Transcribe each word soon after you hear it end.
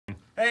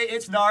Hey,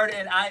 it's Nard,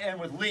 and I am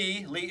with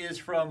Lee. Lee is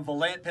from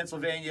Volant,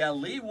 Pennsylvania.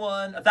 Lee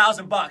won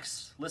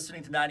 $1,000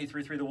 listening to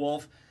 93.3 The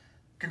Wolf.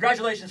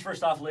 Congratulations,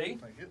 first off, Lee.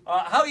 Thank you.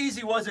 How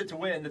easy was it to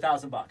win the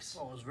 $1,000?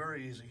 Oh, it was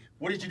very easy.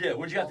 What did you do?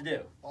 What did you have to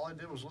do? All I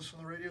did was listen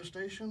to the radio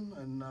station,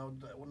 and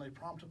when they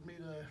prompted me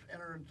to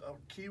enter a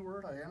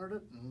keyword, I entered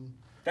it, and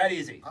that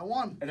easy. I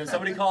won. And then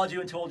somebody called you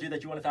and told you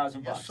that you won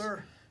 $1,000. Yes,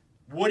 sir.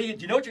 Do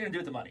you know what you're going to do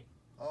with the money?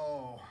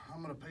 Oh,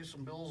 I'm going to pay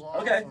some bills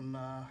off and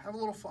have a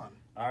little fun.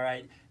 All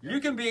right. Yep. You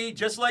can be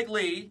just like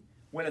Lee,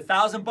 win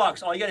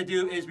 $1,000. All you got to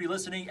do is be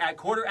listening at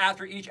quarter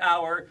after each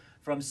hour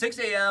from 6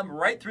 a.m.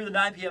 right through the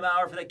 9 p.m.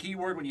 hour for that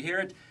keyword. When you hear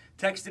it,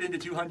 text it into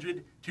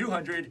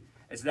 200.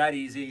 It's that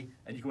easy,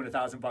 and you can win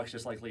 $1,000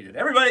 just like Lee did.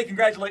 Everybody,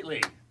 congratulate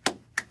Lee.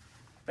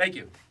 Thank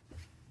you.